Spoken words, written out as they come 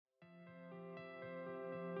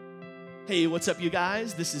Hey, what's up, you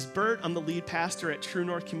guys? This is Bert. I'm the lead pastor at True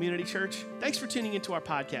North Community Church. Thanks for tuning into our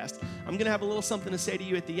podcast. I'm going to have a little something to say to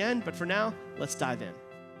you at the end, but for now, let's dive in.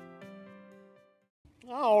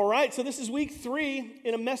 All right, so this is week 3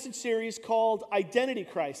 in a message series called Identity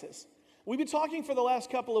Crisis. We've been talking for the last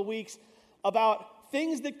couple of weeks about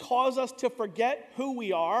things that cause us to forget who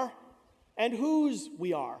we are and whose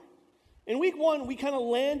we are. In week 1, we kind of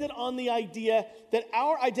landed on the idea that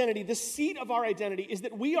our identity, the seat of our identity, is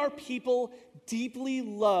that we are people deeply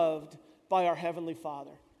loved by our Heavenly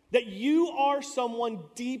Father. That you are someone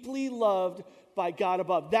deeply loved by God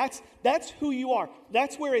above. That's who you are.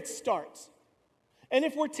 That's where it starts. And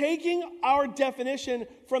if we're taking our definition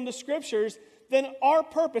from the Scriptures, then our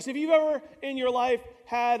purpose, if you've ever in your life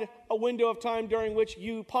had a window of time during which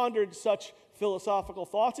you pondered such philosophical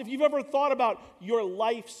thoughts, if you've ever thought about your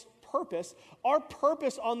life's purpose, our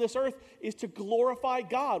purpose on this earth is to glorify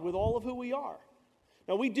God with all of who we are.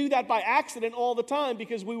 Now, we do that by accident all the time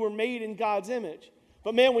because we were made in God's image.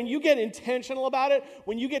 But man, when you get intentional about it,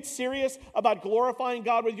 when you get serious about glorifying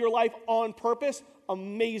God with your life on purpose,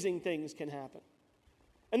 amazing things can happen.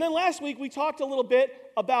 And then last week, we talked a little bit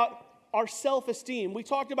about our self-esteem. We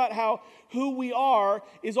talked about how who we are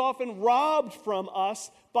is often robbed from us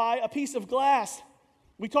by a piece of glass.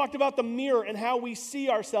 We talked about the mirror and how we see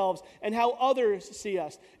ourselves and how others see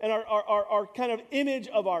us and our kind of image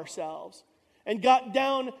of ourselves. And got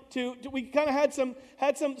down to we kind of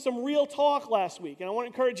had some real talk last week. And I want to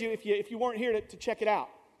encourage you, if you weren't here, to check it out.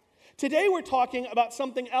 Today we're talking about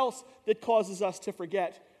something else that causes us to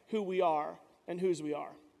forget who we are and whose we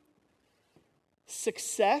are.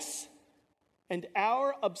 Success and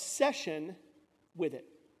our obsession with it.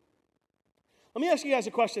 Let me ask you guys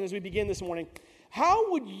a question as we begin this morning.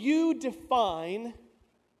 How would you define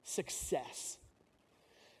success?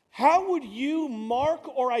 How would you mark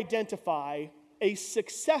or identify a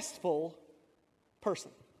successful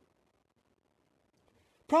person?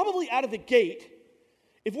 Probably out of the gate,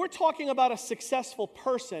 if we're talking about a successful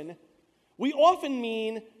person, we often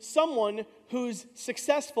mean someone who's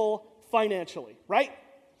successful financially, right?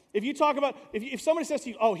 If you talk about, if somebody says to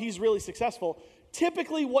you, oh, he's really successful,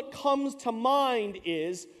 typically what comes to mind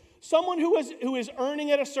is someone who is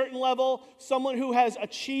earning at a certain level, someone who has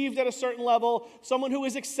achieved at a certain level, someone who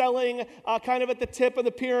is excelling kind of at the tip of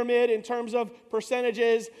the pyramid in terms of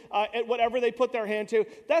percentages at whatever they put their hand to.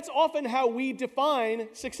 That's often how we define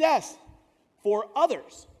success for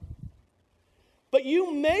others. But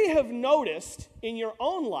you may have noticed in your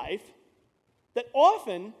own life that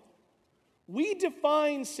often we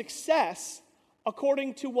define success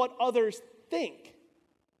according to what others think.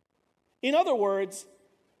 In other words,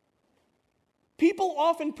 people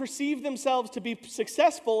often perceive themselves to be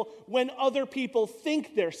successful when other people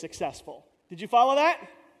think they're successful. Did you follow that?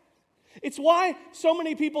 It's why so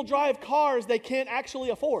many people drive cars they can't actually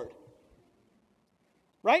afford.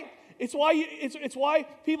 Right? It's why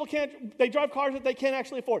people they drive cars that they can't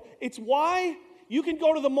actually afford. It's why you can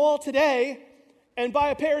go to the mall today and buy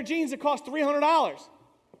a pair of jeans that cost $300.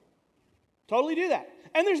 Totally do that.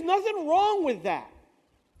 And there's nothing wrong with that.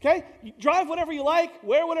 Okay? You drive whatever you like,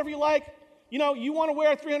 wear whatever you like. You know, you want to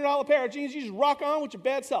wear a $300 pair of jeans, you just rock on with your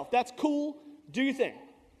bad self. That's cool. Do your thing.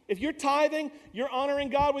 If you're tithing, you're honoring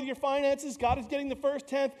God with your finances, God is getting the first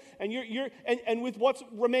tenth, and and with what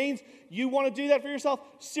remains, you want to do that for yourself,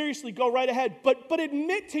 seriously, go right ahead. But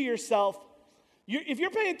admit to yourself, if you're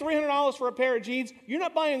paying $300 for a pair of jeans, you're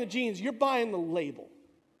not buying the jeans, you're buying the label.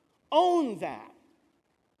 Own that.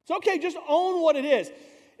 It's okay, just own what it is.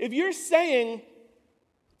 If you're saying,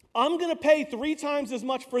 I'm going to pay 3 times as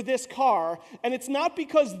much for this car, and it's not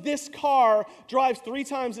because this car drives 3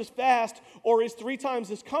 times as fast or is 3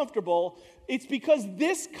 times as comfortable. It's because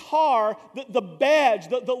this car, the badge,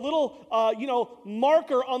 the little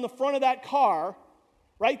marker on the front of that car,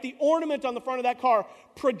 right? The ornament on the front of that car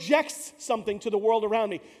projects something to the world around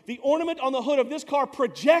me. The ornament on the hood of this car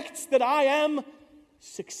projects that I am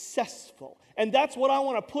successful. And that's what I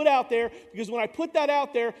want to put out there, because when I put that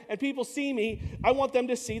out there and people see me, I want them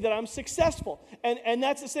to see that I'm successful. And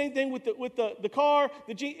that's the same thing with the car,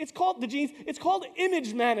 the jeans. It's called the jeans. It's called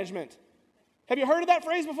image management. Have you heard of that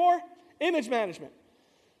phrase before? Image management.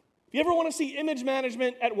 If you ever want to see image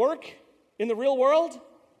management at work in the real world,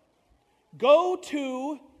 go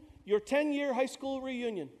to your 10-year high school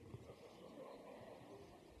reunion.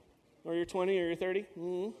 Or your 20 or your 30.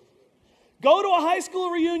 Go to a high school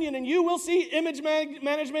reunion and you will see image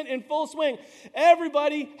management in full swing.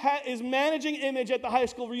 Everybody is managing image at the high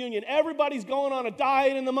school reunion. Everybody's going on a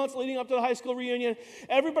diet in the months leading up to the high school reunion.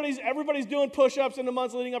 Everybody's doing push-ups in the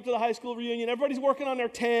months leading up to the high school reunion. Everybody's working on their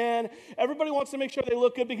tan. Everybody wants to make sure they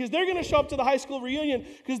look good because they're going to show up to the high school reunion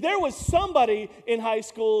because there was somebody in high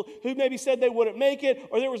school who maybe said they wouldn't make it,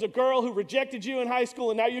 or there was a girl who rejected you in high school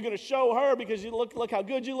and now you're going to show her because you look how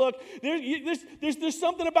good you look. There's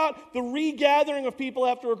something about the regathering of people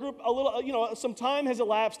after some time has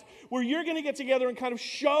elapsed where you're going to get together and kind of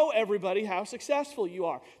show everybody how successful you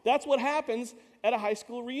are. That's what happens at a high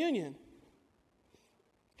school reunion.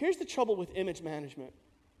 Here's the trouble with image management.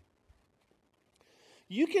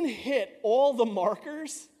 You can hit all the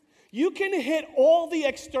markers, you can hit all the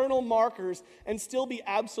external markers and still be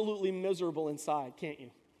absolutely miserable inside, can't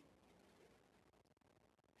you?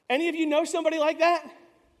 Any of you know somebody like that?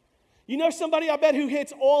 You know somebody, I bet, who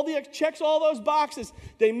checks all those boxes.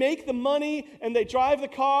 They make the money, and they drive the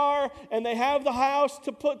car, and they have the house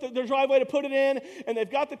to put their driveway to put it in, and they've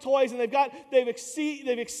got the toys, and they've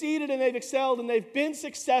exceeded and they've excelled, and they've been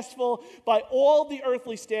successful by all the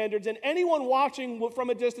earthly standards. And anyone watching from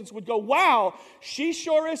a distance would go, wow, she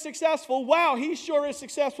sure is successful. Wow, he sure is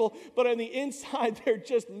successful. But on the inside, they're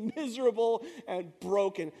just miserable and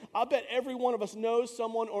broken. I bet every one of us knows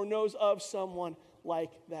someone or knows of someone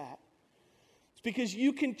like that. Because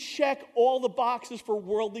you can check all the boxes for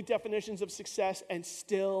worldly definitions of success and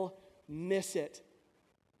still miss it.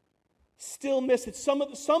 Still miss it. Some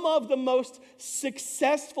of the most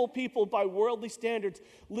successful people by worldly standards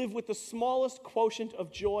live with the smallest quotient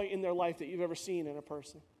of joy in their life that you've ever seen in a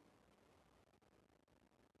person.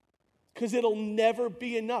 Because it'll never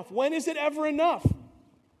be enough. When is it ever enough?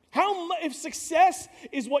 If success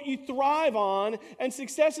is what you thrive on and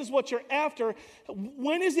success is what you're after,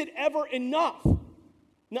 when is it ever enough?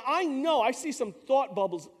 Now, I know I see some thought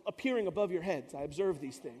bubbles appearing above your heads. I observe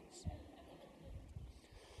these things.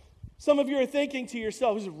 Some of you are thinking to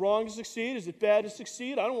yourself, is it wrong to succeed? Is it bad to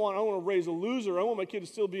succeed? I don't want to raise a loser. I want my kid to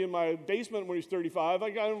still be in my basement when he's 35.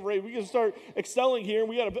 We got to start excelling here, and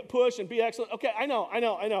we got to push and be excellent. Okay, I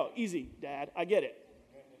know. Easy, Dad. I get it.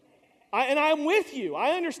 And I'm with you.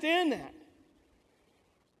 I understand that.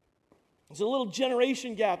 There's a little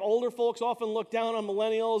generation gap. Older folks often look down on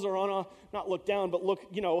millennials or not look down, but look,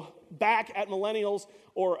 back at millennials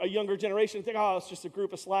or a younger generation and think, oh, it's just a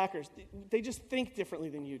group of slackers. They just think differently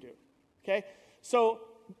than you do, okay? So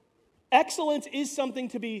excellence is something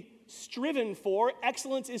to be striven for.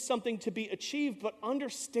 Excellence is something to be achieved, but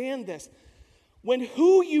understand this. When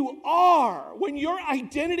who you are, when your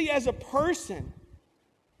identity as a person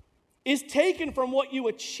is taken from what you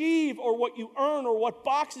achieve or what you earn or what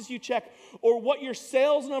boxes you check or what your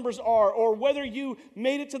sales numbers are or whether you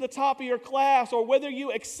made it to the top of your class or whether you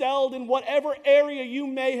excelled in whatever area you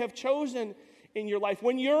may have chosen in your life.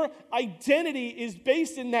 When your identity is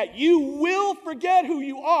based in that, you will forget who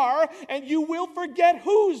you are and you will forget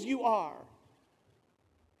whose you are.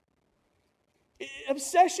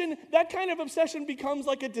 Obsession, that kind of obsession becomes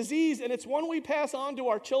like a disease, and it's one we pass on to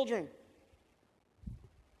our children.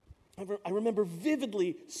 I remember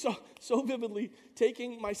vividly, so vividly,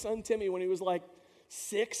 taking my son Timmy when he was like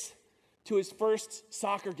 6 to his first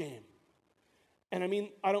soccer game. And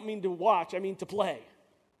I don't mean to watch, I mean to play.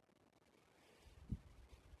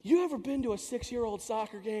 You ever been to a 6-year-old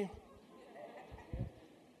soccer game?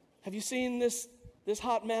 Have you seen this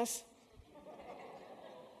hot mess?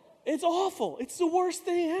 It's awful. It's the worst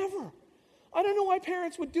thing ever. I don't know why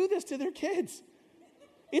parents would do this to their kids.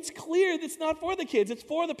 It's clear that it's not for the kids, it's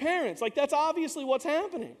for the parents. Like, that's obviously what's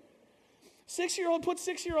happening. 6-year-old, put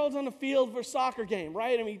 6-year-olds on the field for a soccer game,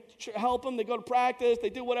 right? Help them, they go to practice, they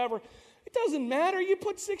do whatever. It doesn't matter. You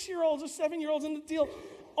put 6-year-olds or 7-year-olds in the deal.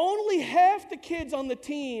 Only half the kids on the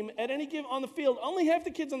team on the field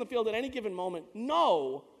at any given moment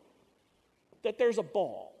know that there's a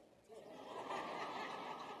ball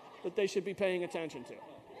that they should be paying attention to.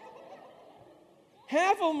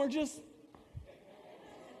 Half of them are just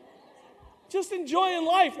enjoying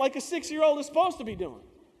life like a 6-year-old is supposed to be doing.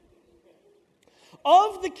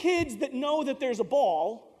 Of the kids that know that there's a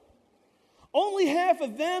ball, only half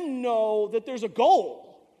of them know that there's a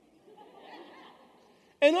goal.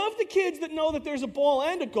 And of the kids that know that there's a ball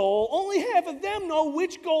and a goal, only half of them know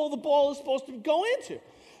which goal the ball is supposed to go into.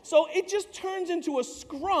 So it just turns into a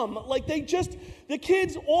scrum. Like the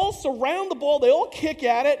kids all surround the ball, they all kick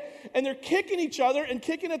at it, and they're kicking each other and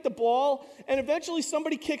kicking at the ball, and eventually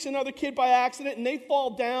somebody kicks another kid by accident, and they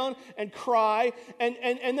fall down and cry, and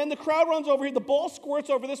then the crowd runs over here, the ball squirts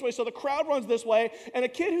over this way, so the crowd runs this way, and a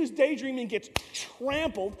kid who's daydreaming gets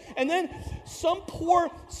trampled, and then some poor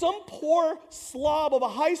slob of a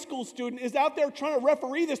high school student is out there trying to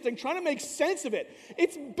referee this thing, trying to make sense of it.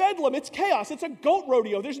 It's bedlam, it's chaos, it's a goat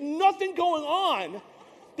rodeo. There's nothing going on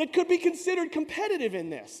that could be considered competitive in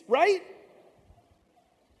this, right?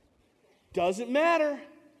 Doesn't matter.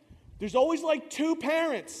 There's always like two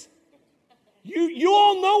parents. You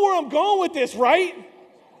all know where I'm going with this, right?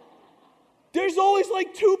 There's always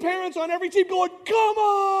like two parents on every team going, come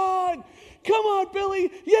on, Billy.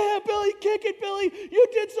 Yeah, Billy, kick it, Billy. You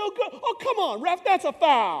did so good. Oh, come on, ref, that's a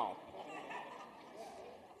foul.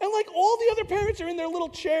 And like all the other parents are in their little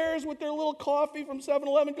chairs with their little coffee from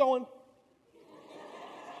 7-Eleven going,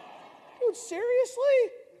 dude, seriously?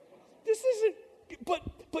 This isn't,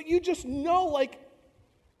 but you just know like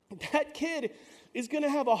that kid is going to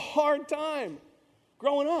have a hard time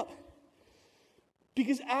growing up.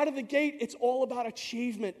 Because out of the gate, it's all about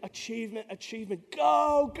achievement.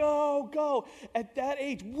 Go, go, go. At that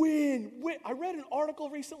age, win. I read an article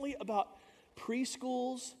recently about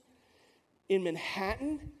preschools in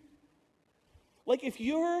Manhattan. Like if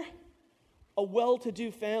you're a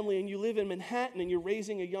well-to-do family and you live in Manhattan and you're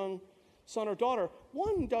raising a young son or daughter,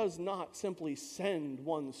 one does not simply send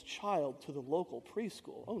one's child to the local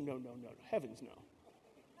preschool. Oh, no, heavens no.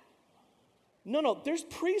 No, there's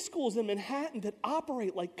preschools in Manhattan that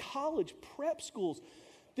operate like college prep schools.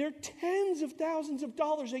 They're tens of thousands of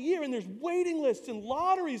dollars a year, and there's waiting lists and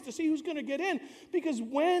lotteries to see who's going to get in, because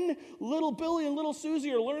when little Billy and little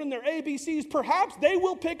Susie are learning their ABCs, perhaps they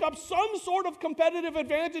will pick up some sort of competitive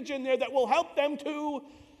advantage in there that will help them to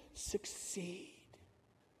succeed.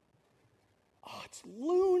 Oh, it's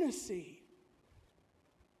lunacy.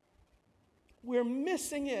 We're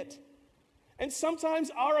missing it. And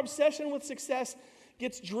sometimes our obsession with success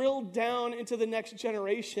gets drilled down into the next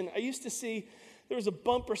generation. There was a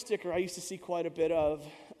bumper sticker I used to see quite a bit of.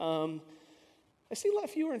 I see a lot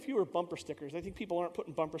fewer and fewer bumper stickers. I think people aren't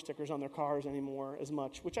putting bumper stickers on their cars anymore as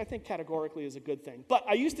much, which I think categorically is a good thing. But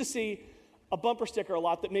I used to see a bumper sticker a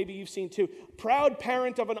lot that maybe you've seen too. Proud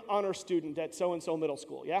parent of an honor student at so-and-so middle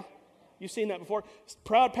school, yeah? You've seen that before?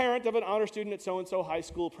 Proud parent of an honor student at so-and-so high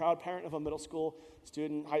school, proud parent of a middle school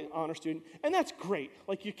student, honor student. And that's great.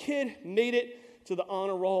 Like your kid made it to the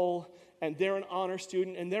honor roll, and they're an honor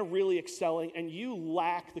student, and they're really excelling, and you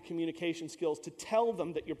lack the communication skills to tell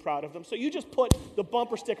them that you're proud of them. So you just put the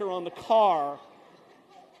bumper sticker on the car.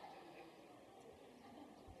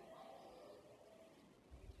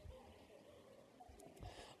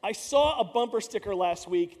 I saw a bumper sticker last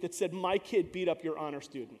week that said, "My kid beat up your honor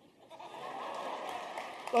student."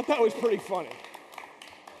 Thought that was pretty funny.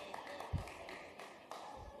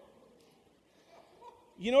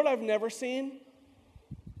 You know what I've never seen?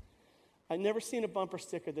 I've never seen a bumper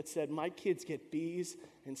sticker that said, "My kids get B's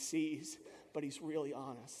and C's, but he's really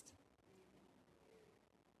honest."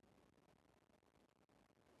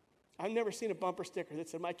 I've never seen a bumper sticker that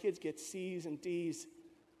said, "My kids get C's and D's,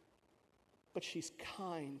 but she's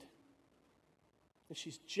kind, and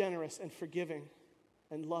she's generous and forgiving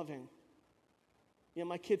and loving." Yeah,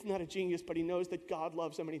 my kid's not a genius, but he knows that God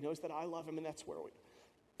loves him, and he knows that I love him, and that's where we...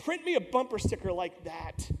 Print me a bumper sticker like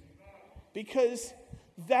that, because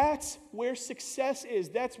that's where success is.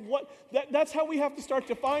 That's how we have to start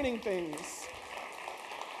defining things.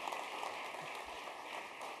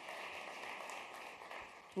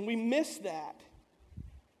 And we miss that.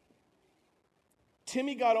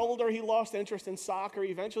 Timmy got older, he lost interest in soccer.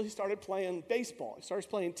 Eventually he started playing baseball. He starts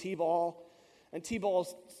playing t-ball, and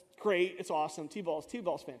t-ball's great, it's awesome. T-ball's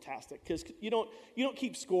fantastic, because you don't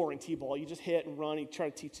keep score in t-ball. You just hit and run and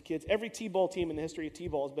try to teach the kids. Every t-ball team in the history of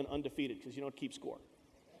t-ball has been undefeated because you don't keep score.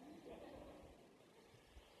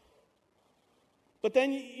 But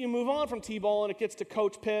then you move on from t-ball, and it gets to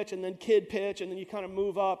coach pitch, and then kid pitch, and then you kind of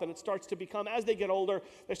move up, and it starts to become, as they get older,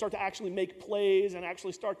 they start to actually make plays and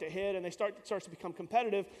actually start to hit, and it starts to become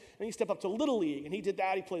competitive, and you step up to Little League, and he did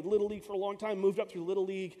that. He played Little League for a long time, moved up through Little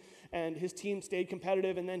League, and his team stayed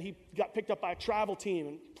competitive, and then he got picked up by a travel team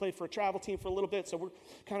and played for a travel team for a little bit, so we're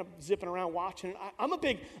kind of zipping around watching. I don't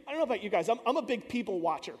know about you guys, I'm a big people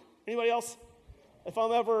watcher. Anybody else? If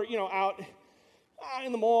I'm ever, out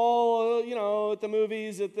in the mall, at the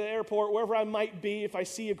movies, at the airport, wherever I might be, if I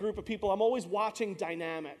see a group of people, I'm always watching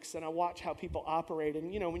dynamics, and I watch how people operate.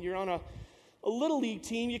 And, when you're on a Little League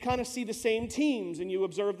team, you kind of see the same teams, and you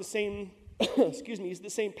observe the same, the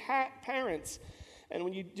same parents. And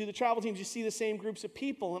when you do the travel teams, you see the same groups of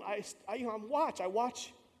people. And I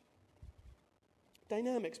watch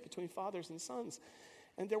dynamics between fathers and sons.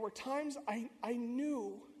 And there were times I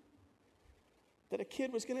knew that a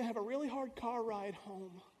kid was going to have a really hard car ride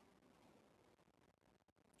home.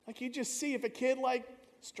 Like you just see if a kid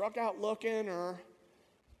struck out looking or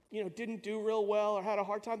didn't do real well or had a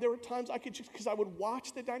hard time. There were times I could because I would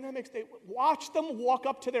watch the dynamics. They watch them walk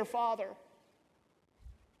up to their father,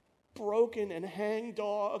 broken and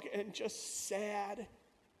hangdog and just sad,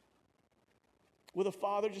 with a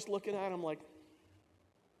father just looking at him like.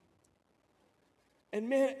 And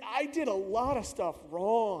man, I did a lot of stuff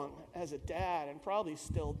wrong as a dad and probably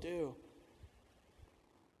still do.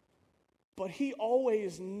 But Timmy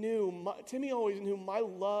always knew my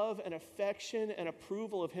love and affection and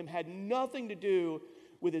approval of him had nothing to do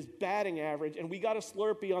with his batting average. And we got a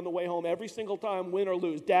Slurpee on the way home every single time, win or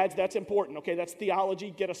lose. Dads, that's important, okay? That's theology.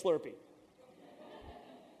 Get a Slurpee.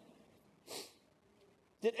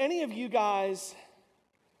 Did any of you guys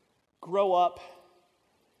grow up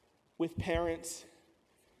with parents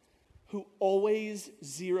who always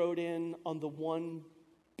zeroed in on the one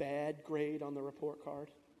bad grade on the report card?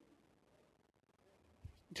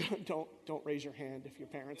 Don't raise your hand if your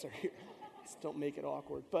parents are here. Just don't make it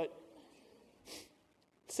awkward. But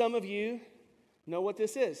some of you know what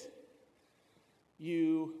this is.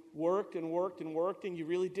 You worked and worked and worked, and you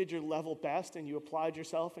really did your level best, and you applied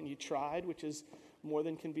yourself, and you tried, which is more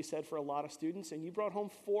than can be said for a lot of students, and you brought home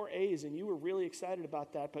 4 A's, and you were really excited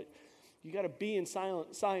about that, but you got a B in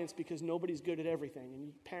science because nobody's good at everything, and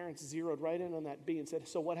your parents zeroed right in on that B and said,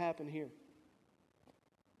 so what happened here?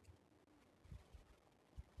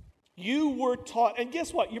 You were taught, and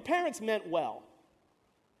guess what? Your parents meant well.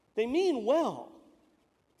 They mean well.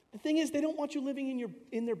 The thing is, they don't want you living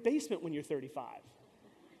in their basement when you're 35.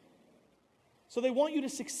 So they want you to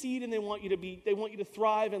succeed and they want you to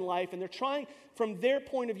thrive in life, and they're trying, from their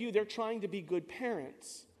point of view, they're trying to be good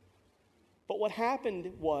parents. But what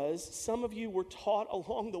happened was, some of you were taught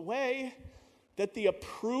along the way that the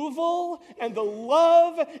approval and the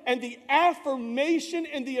love and the affirmation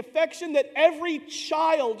and the affection that every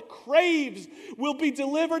child craves will be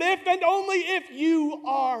delivered if and only if you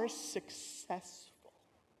are successful.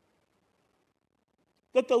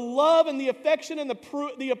 That the love and the affection and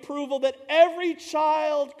the approval that every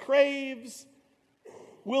child craves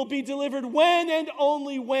will be delivered when and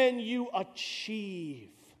only when you achieve.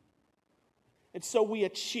 And so we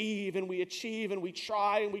achieve and we achieve and we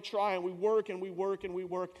try and we try and we work and we work and we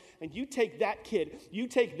work. And you take that kid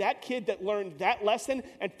that learned that lesson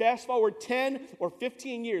and fast forward 10 or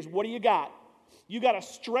 15 years, what do you got? You got a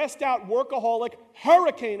stressed out workaholic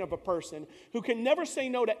hurricane of a person who can never say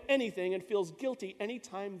no to anything and feels guilty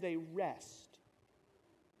anytime they rest.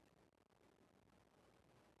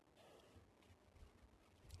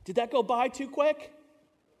 Did that go by too quick?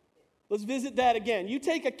 Let's visit that again. You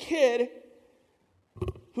take a kid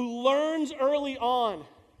who learns early on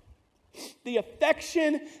the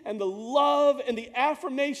affection and the love and the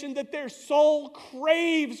affirmation that their soul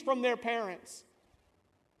craves from their parents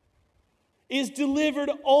is delivered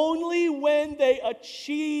only when they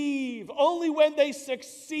achieve, only when they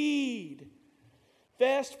succeed.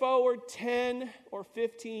 Fast forward 10 or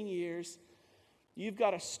 15 years, you've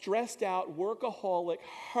got a stressed out, workaholic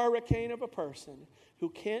hurricane of a person who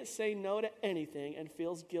can't say no to anything and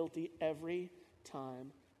feels guilty every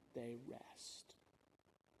time they rest.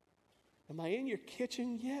 Am I in your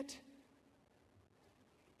kitchen yet?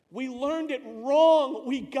 We learned it wrong.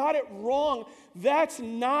 We got it wrong. That's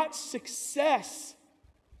not success.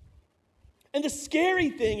 And the scary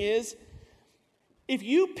thing is, if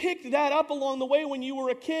you picked that up along the way when you were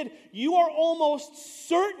a kid, you are almost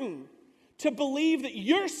certain to believe that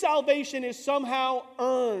your salvation is somehow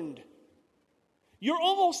earned. You're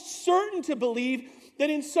almost certain to believe that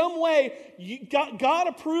in some way God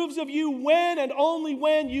approves of you when and only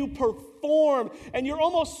when you perform. And you're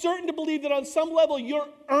almost certain to believe that on some level you're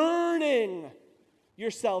earning your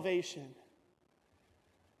salvation.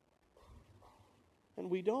 And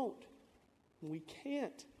we don't. We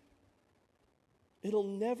can't. It'll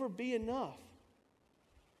never be enough.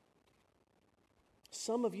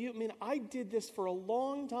 Some of you, I did this for a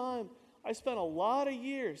long time. I spent a lot of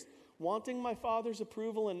years wanting my Father's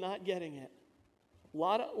approval and not getting it. A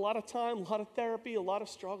lot of time, a lot of therapy, a lot of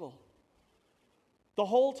struggle. The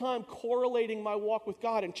whole time correlating my walk with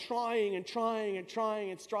God and trying and trying and trying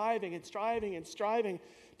and striving and striving and striving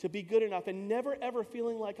to be good enough and never ever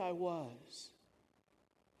feeling like I was.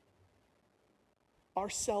 Our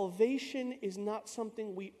salvation is not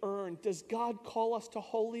something we earn. Does God call us to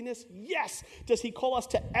holiness? Yes. Does he call us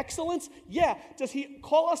to excellence? Yeah. Does he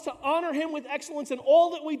call us to honor him with excellence in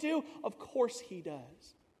all that we do? Of course he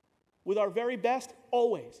does. With our very best?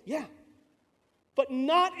 Always. Yeah. But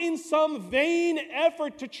not in some vain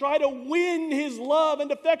effort to try to win his love and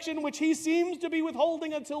affection, which he seems to be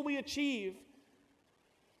withholding until we achieve.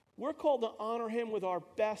 We're called to honor him with our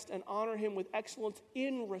best and honor him with excellence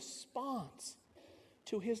in response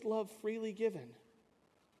to his love freely given.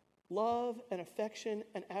 Love and affection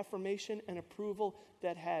and affirmation and approval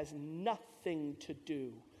that has nothing to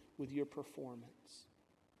do with your performance.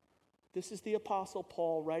 This is the Apostle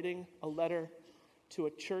Paul writing a letter to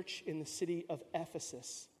a church in the city of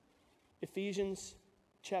Ephesus. Ephesians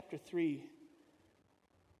chapter 2,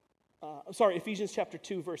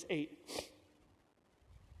 verse 8.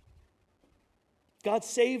 God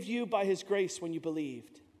saved you by his grace when you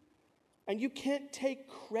believed. And you can't take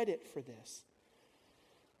credit for this.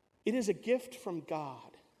 It is a gift from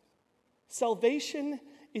God. Salvation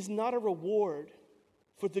is not a reward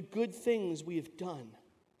for the good things we have done.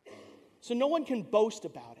 So no one can boast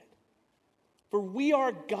about it. For we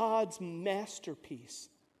are God's masterpiece.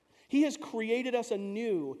 He has created us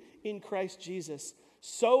anew in Christ Jesus,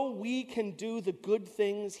 so we can do the good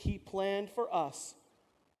things he planned for us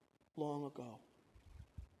long ago.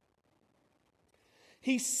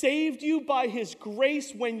 He saved you by his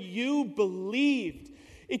grace when you believed.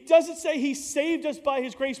 It doesn't say he saved us by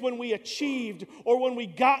his grace when we achieved or when we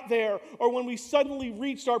got there or when we suddenly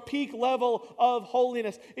reached our peak level of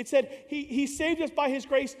holiness. It said he saved us by his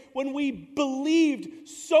grace when we believed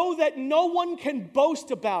so that no one can boast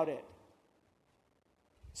about it.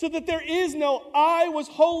 So that there is no, I was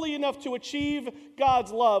holy enough to achieve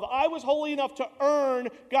God's love. I was holy enough to earn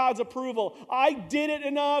God's approval. I did it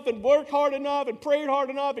enough and worked hard enough and prayed hard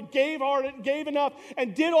enough and gave enough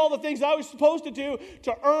and did all the things I was supposed to do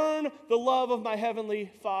to earn the love of my heavenly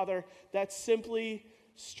Father. That's simply,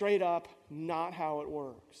 straight up, not how it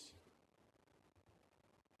works.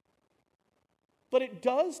 But it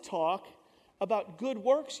does talk about good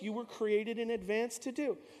works you were created in advance to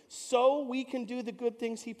do, so we can do the good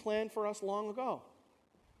things he planned for us long ago.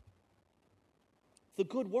 The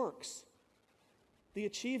good works, the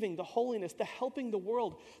achieving, the holiness, the helping the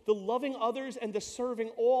world, the loving others, and the serving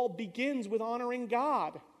all begins with honoring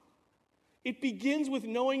God. It begins with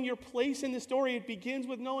knowing your place in the story. It begins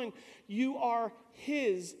with knowing you are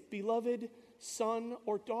his beloved son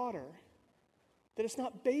or daughter, that it's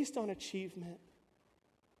not based on achievement.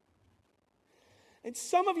 And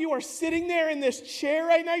some of you are sitting there in this chair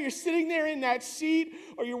right now. You're sitting there in that seat,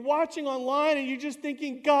 or you're watching online and you're just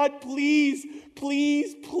thinking, God, please,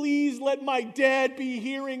 please, please let my dad be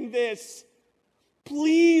hearing this.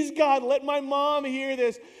 Please, God, let my mom hear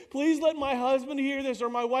this. Please let my husband hear this or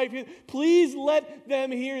my wife hear this. Please let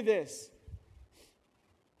them hear this.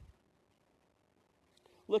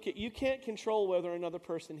 Look, you can't control whether another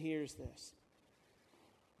person hears this.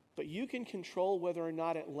 But you can control whether or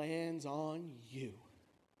not it lands on you.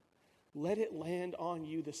 Let it land on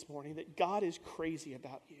you this morning that God is crazy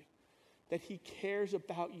about you, that he cares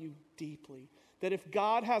about you deeply, that if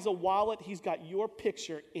God has a wallet, he's got your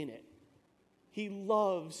picture in it. He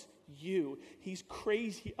loves you. He's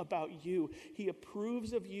crazy about you. He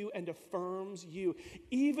approves of you and affirms you,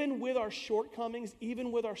 even with our shortcomings,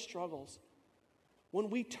 even with our struggles. When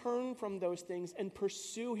we turn from those things and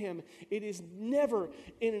pursue him, it is never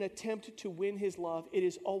in an attempt to win his love. It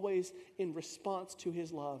is always in response to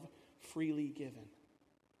his love freely given.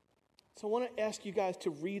 So I want to ask you guys to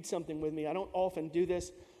read something with me. I don't often do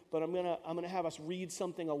this, but I'm gonna have us read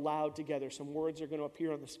something aloud together. Some words are going to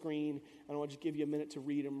appear on the screen, and I want to just give you a minute to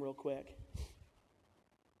read them real quick.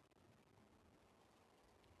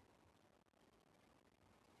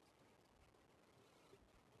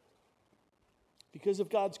 Because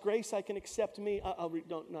of God's grace, I can accept me. I'll read,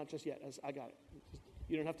 not just yet. I got it.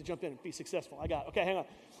 You don't have to jump in and be successful. I got it. Okay, hang on.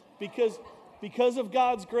 Because of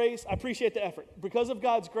God's grace, I appreciate the effort. Because of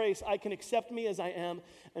God's grace, I can accept me as I am.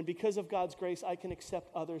 And because of God's grace, I can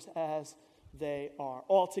accept others as they are.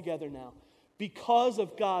 All together now. Because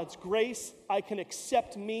of God's grace, I can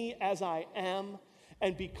accept me as I am.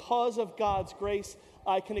 And because of God's grace,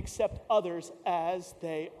 I can accept others as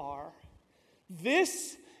they are.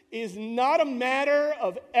 This is not a matter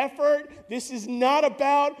of effort. This is not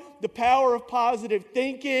about the power of positive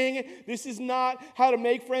thinking. This is not how to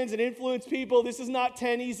make friends and influence people. This is not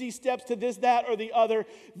 10 easy steps to this, that, or the other.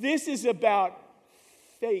 This is about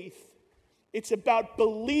faith. It's about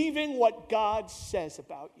believing what God says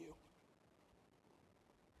about you.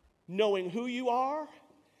 Knowing who you are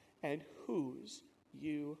and whose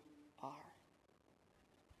you are.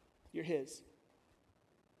 You're his.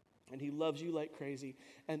 And he loves you like crazy.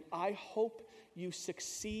 And I hope you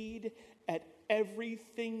succeed at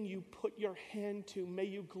everything you put your hand to. May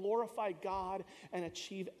you glorify God and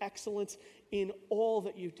achieve excellence in all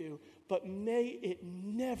that you do. But may it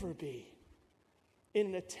never be in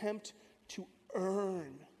an attempt to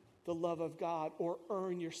earn the love of God or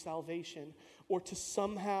earn your salvation or to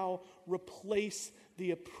somehow replace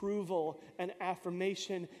the approval and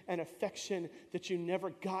affirmation and affection that you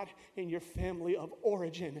never got in your family of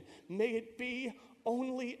origin. May it be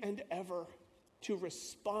only and ever to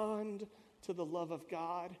respond to the love of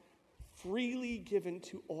God freely given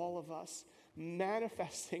to all of us,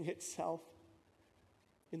 manifesting itself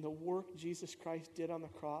in the work Jesus Christ did on the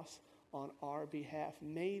cross on our behalf.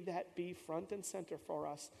 May that be front and center for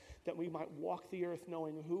us, that we might walk the earth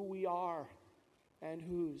knowing who we are and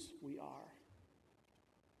whose we are.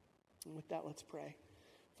 And with that, let's pray.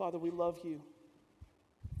 Father, we love you,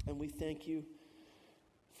 and we thank you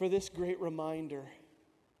for this great reminder.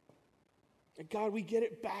 And God, we get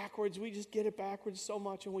it backwards. We just get it backwards so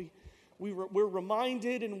much, and we're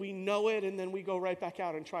reminded and we know it, and then we go right back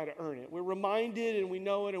out and try to earn it. We're reminded and we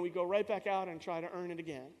know it, and we go right back out and try to earn it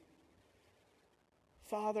again.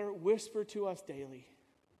 Father, whisper to us daily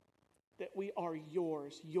that we are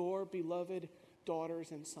yours, your beloved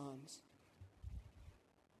daughters and sons.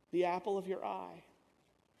 The apple of your eye,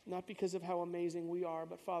 not because of how amazing we are,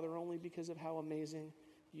 but Father, only because of how amazing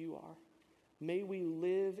you are. May we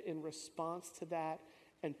live in response to that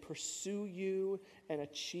and pursue you and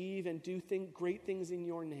achieve and do great things in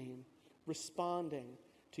your name, responding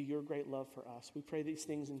to your great love for us. We pray these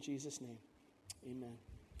things in Jesus' name. Amen.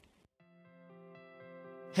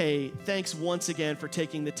 Hey, thanks once again for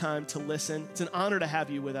taking the time to listen. It's an honor to have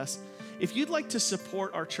you with us. If you'd like to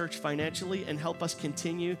support our church financially and help us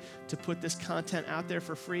continue to put this content out there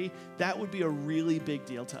for free, that would be a really big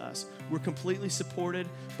deal to us. We're completely supported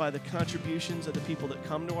by the contributions of the people that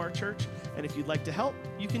come to our church. And if you'd like to help,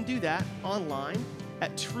 you can do that online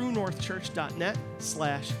at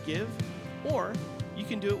truenorthchurch.net/give, or you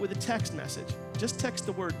can do it with a text message. Just text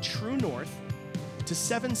the word True North to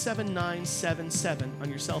 77977 on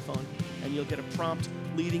your cell phone, and you'll get a prompt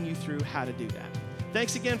leading you through how to do that.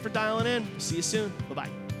 Thanks again for dialing in. See you soon.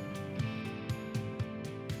 Bye-bye.